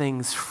want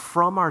things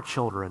from our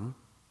children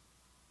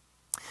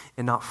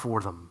and not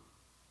for them.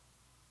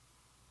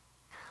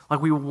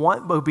 Like we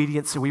want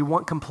obedience and we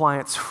want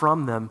compliance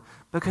from them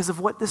because of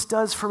what this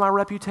does for my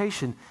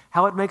reputation,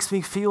 how it makes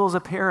me feel as a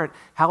parent,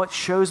 how it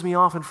shows me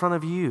off in front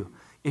of you.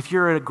 If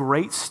you're a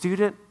great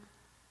student,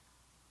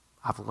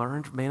 I've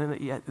learned,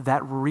 man,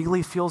 that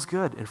really feels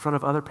good in front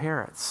of other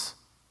parents.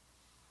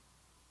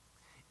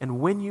 And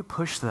when you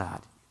push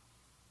that,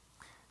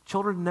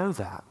 children know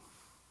that.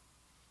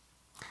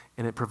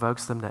 And it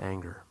provokes them to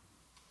anger.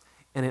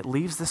 And it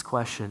leaves this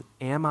question,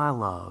 am I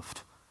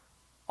loved,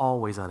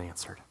 always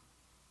unanswered.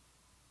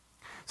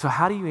 So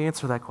how do you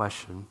answer that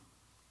question?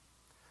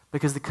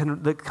 Because the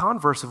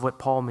converse of what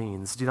Paul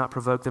means, do not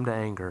provoke them to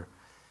anger,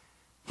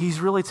 he's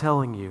really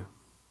telling you,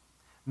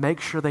 make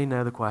sure they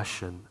know the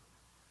question,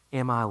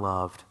 am I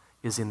loved,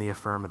 is in the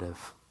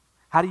affirmative.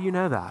 How do you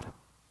know that?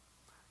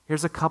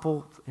 Here's a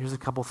couple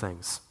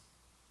things.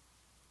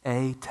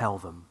 A, tell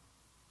them.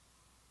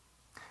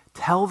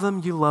 Tell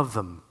them you love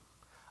them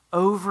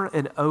over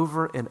and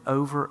over and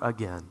over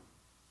again.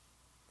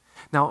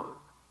 Now,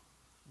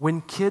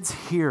 when kids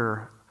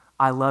hear,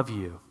 I love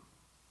you,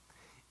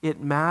 it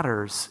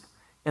matters,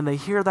 and they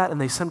hear that and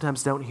they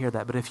sometimes don't hear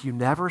that, but if you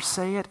never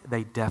say it,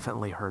 they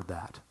definitely heard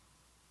that.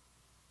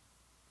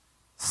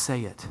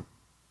 Say it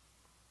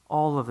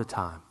all of the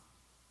time.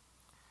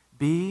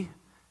 B,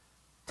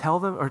 tell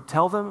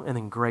them and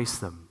then grace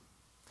them.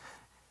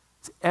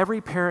 Every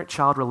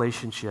parent-child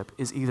relationship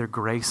is either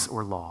grace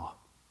or law.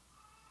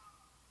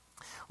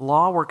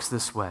 Law works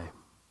this way.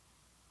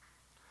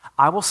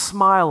 I will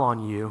smile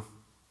on you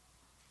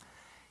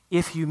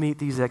if you meet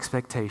these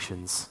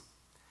expectations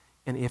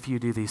and if you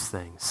do these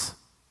things.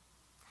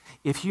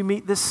 If you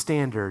meet this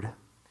standard,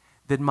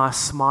 then my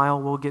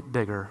smile will get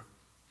bigger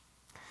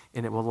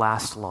and it will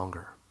last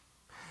longer.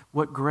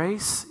 What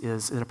grace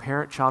is in a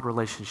parent-child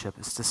relationship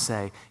is to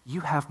say, you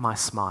have my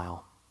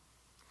smile.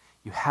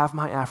 You have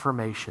my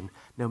affirmation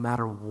no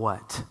matter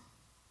what.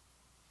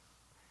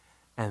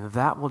 And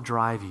that will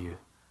drive you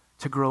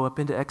to grow up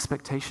into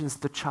expectations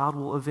the child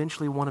will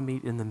eventually want to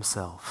meet in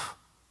themselves.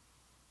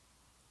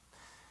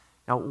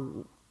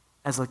 Now,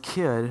 as a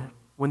kid,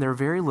 when they're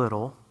very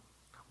little,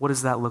 what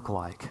does that look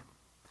like?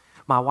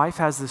 My wife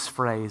has this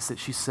phrase that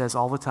she says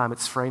all the time,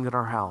 it's framed in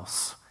our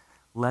house,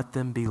 let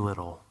them be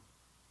little.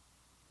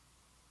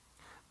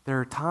 There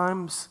are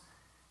times,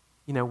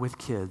 with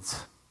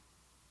kids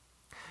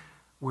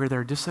where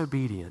they're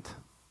disobedient,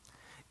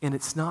 and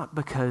it's not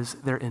because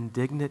they're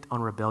indignant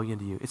on rebellion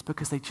to you. It's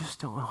because they just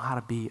don't know how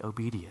to be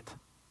obedient.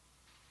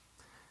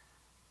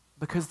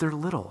 Because they're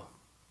little.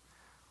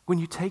 When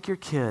you take your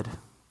kid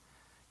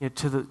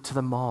to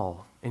the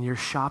mall and you're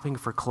shopping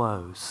for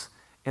clothes,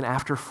 and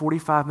after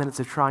 45 minutes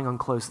of trying on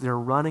clothes, they're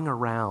running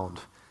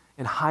around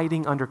and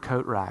hiding under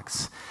coat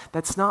racks,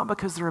 that's not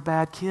because they're a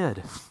bad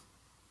kid.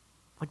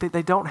 Like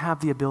they don't have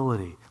the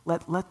ability.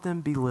 Let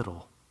them be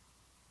little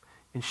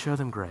and show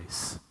them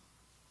grace.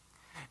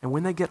 And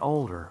when they get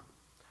older,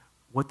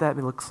 what that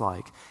looks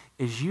like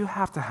is you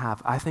have to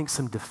have, I think,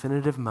 some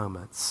definitive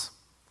moments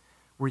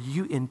where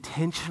you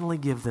intentionally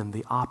give them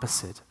the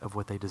opposite of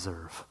what they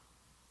deserve.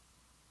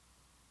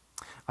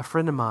 A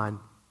friend of mine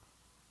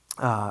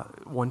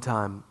one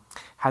time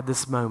had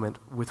this moment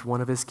with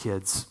one of his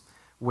kids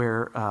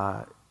where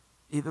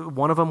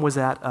one of them was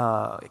at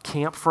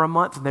camp for a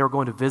month and they were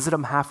going to visit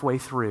him halfway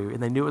through,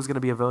 and they knew it was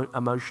going to be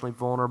emotionally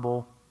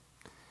vulnerable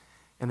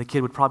and the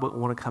kid would probably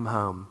want to come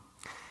home.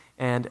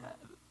 And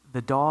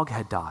the dog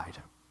had died.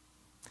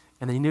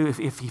 And they knew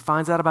if he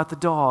finds out about the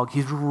dog,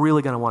 he's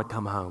really going to want to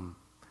come home.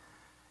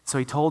 So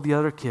he told the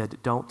other kid,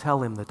 don't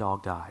tell him the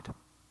dog died.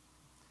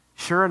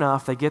 Sure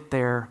enough, they get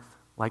there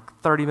like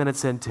 30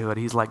 minutes into it.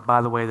 He's like,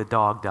 by the way, the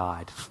dog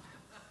died.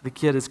 The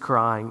kid is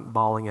crying,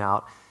 bawling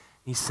out.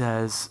 He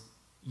says,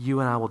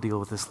 you and I will deal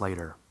with this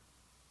later.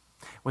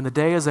 When the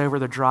day is over,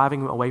 they're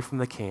driving away from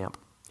the camp,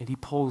 and he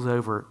pulls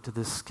over to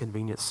this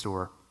convenience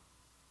store.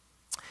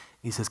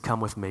 He says, come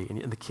with me.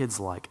 And the kid's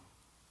like,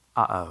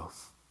 uh-oh.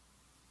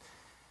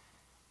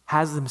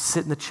 Has them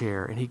sit in the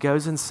chair, and he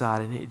goes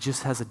inside, and it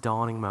just has a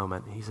dawning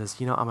moment. And he says,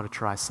 I'm going to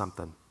try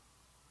something.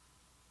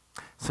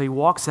 So he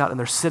walks out, and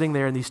they're sitting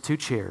there in these two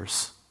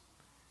chairs.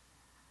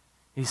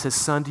 And he says,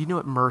 son, do you know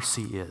what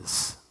mercy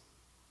is?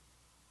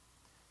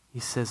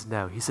 He says,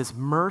 no. He says,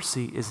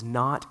 mercy is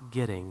not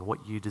getting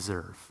what you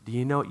deserve. Do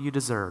you know what you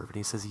deserve? And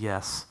he says,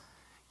 yes.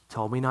 He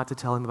told me not to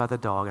tell him about the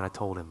dog, and I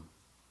told him.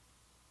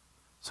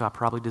 So I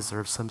probably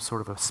deserve some sort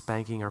of a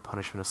spanking or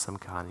punishment of some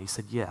kind. And he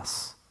said,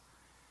 yes.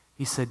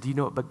 He said, do you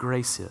know what but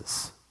grace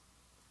is?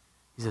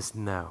 He says,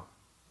 no.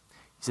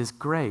 He says,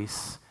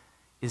 grace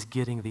is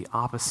getting the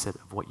opposite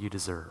of what you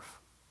deserve.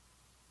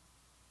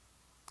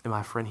 And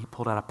my friend, he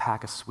pulled out a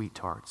pack of sweet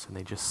tarts, and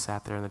they just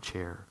sat there in the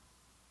chair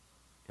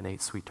and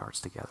ate sweet tarts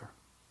together.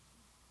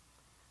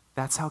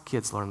 That's how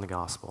kids learn the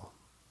gospel.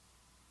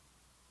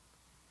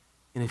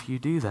 And if you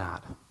do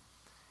that,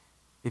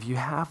 if you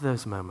have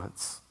those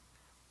moments,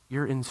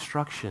 your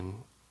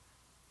instruction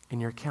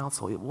and your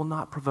counsel. It will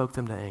not provoke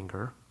them to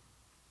anger.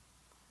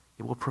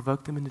 It will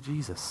provoke them into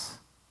Jesus.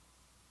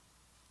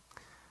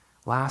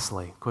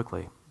 Lastly,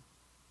 quickly,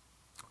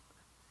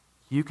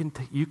 you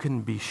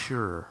can be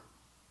sure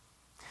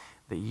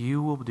that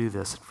you will do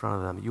this in front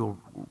of them.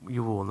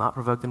 You will not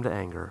provoke them to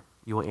anger.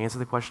 You will answer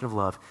the question of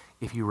love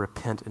if you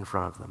repent in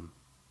front of them.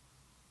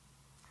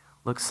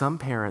 Look, some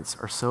parents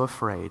are so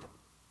afraid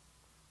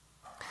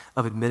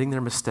of admitting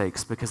their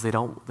mistakes because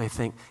they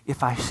think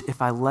if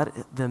I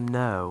let them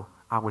know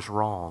I was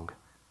wrong,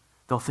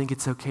 they'll think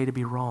it's okay to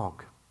be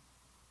wrong.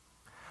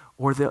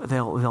 Or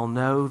they'll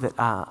know that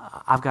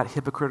I've got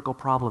hypocritical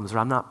problems, or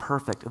I'm not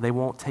perfect, and they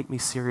won't take me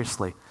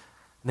seriously,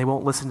 and they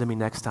won't listen to me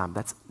next time.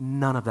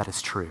 None of that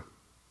is true.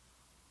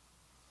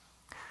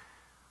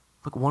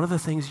 Look, one of the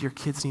things your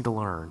kids need to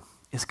learn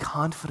is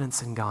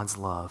confidence in God's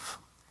love.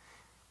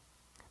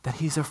 That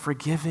He's a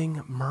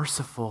forgiving,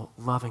 merciful,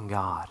 loving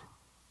God.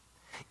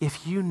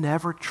 If you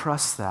never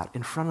trust that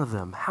in front of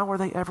them, how are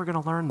they ever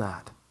going to learn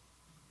that?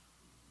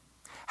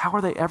 How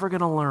are they ever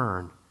going to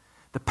learn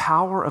the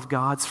power of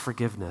God's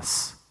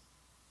forgiveness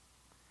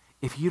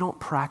if you don't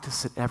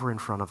practice it ever in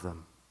front of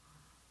them?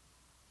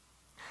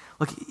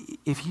 Look,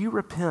 if you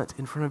repent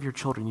in front of your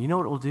children, you know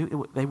what it will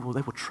do? They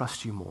will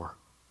trust you more.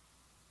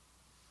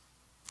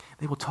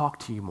 They will talk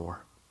to you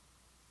more.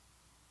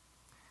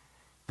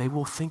 They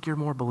will think you're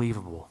more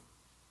believable.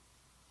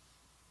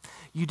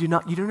 You do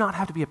not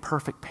have to be a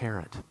perfect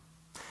parent.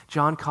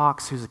 John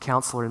Cox, who's a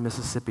counselor in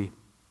Mississippi,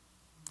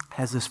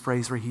 has this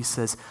phrase where he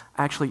says,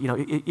 actually,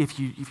 if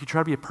you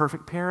try to be a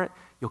perfect parent,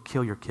 you'll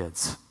kill your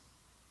kids.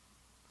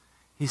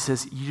 He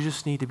says, you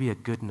just need to be a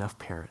good enough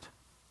parent.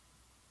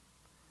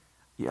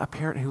 A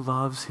parent who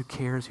loves, who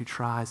cares, who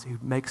tries, who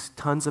makes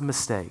tons of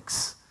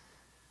mistakes,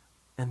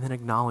 and then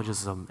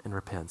acknowledges them and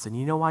repents. And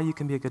you know why you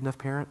can be a good enough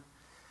parent?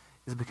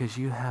 Is because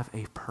you have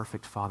a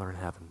perfect Father in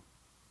heaven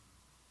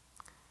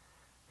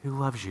who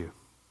loves you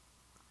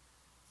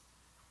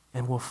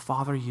and will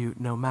father you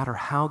no matter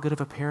how good of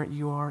a parent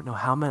you are, no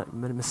how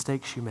many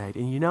mistakes you made.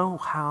 And you know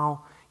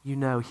how you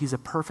know He's a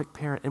perfect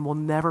parent and will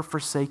never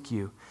forsake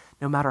you,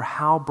 no matter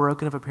how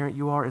broken of a parent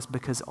you are, is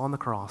because on the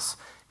cross,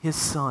 His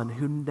Son,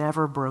 who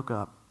never broke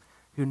up,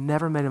 who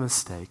never made a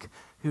mistake,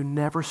 who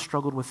never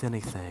struggled with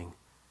anything,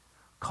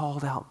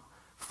 called out,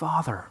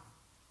 Father.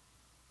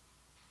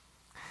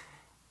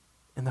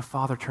 And the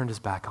Father turned His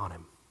back on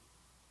Him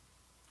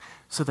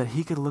so that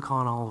He could look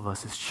on all of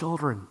us as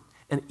children,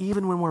 and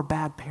even when we're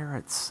bad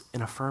parents,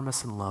 and affirm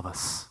us and love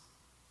us.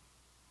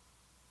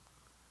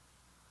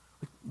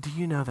 Do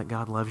you know that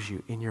God loves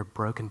you in your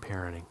broken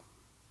parenting?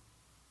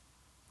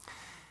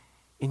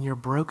 In your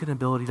broken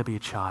ability to be a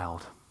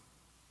child?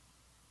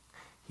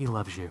 He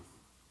loves you.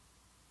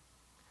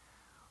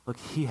 Look,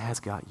 He has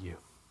got you.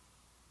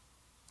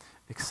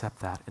 Accept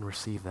that and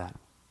receive that.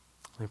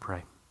 Let me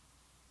pray.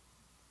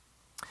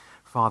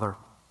 Father,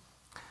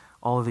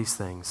 all of these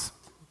things,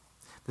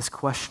 this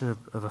question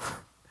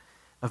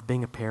of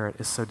being a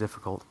parent is so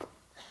difficult.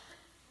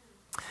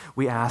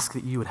 We ask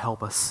that You would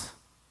help us.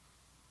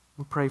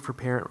 We pray for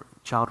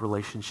parent-child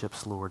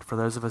relationships, Lord. For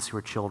those of us who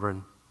are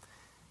children,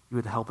 You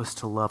would help us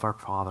to love our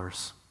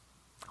fathers.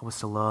 Help us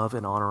to love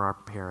and honor our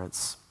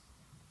parents.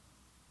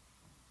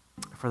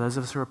 For those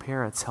of us who are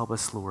parents, help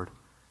us, Lord,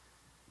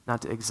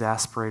 not to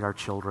exasperate our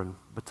children,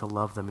 but to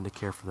love them and to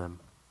care for them.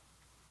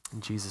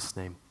 In Jesus'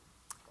 name,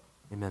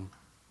 amen.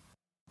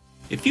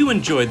 If you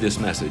enjoyed this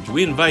message,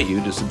 we invite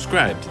you to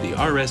subscribe to the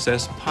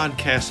RSS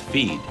podcast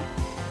feed.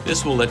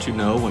 This will let you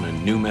know when a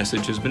new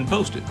message has been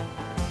posted.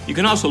 You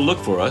can also look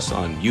for us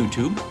on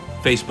YouTube,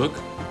 Facebook,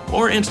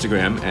 or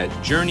Instagram at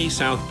Journey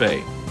South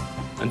Bay.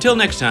 Until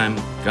next time,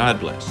 God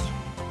bless.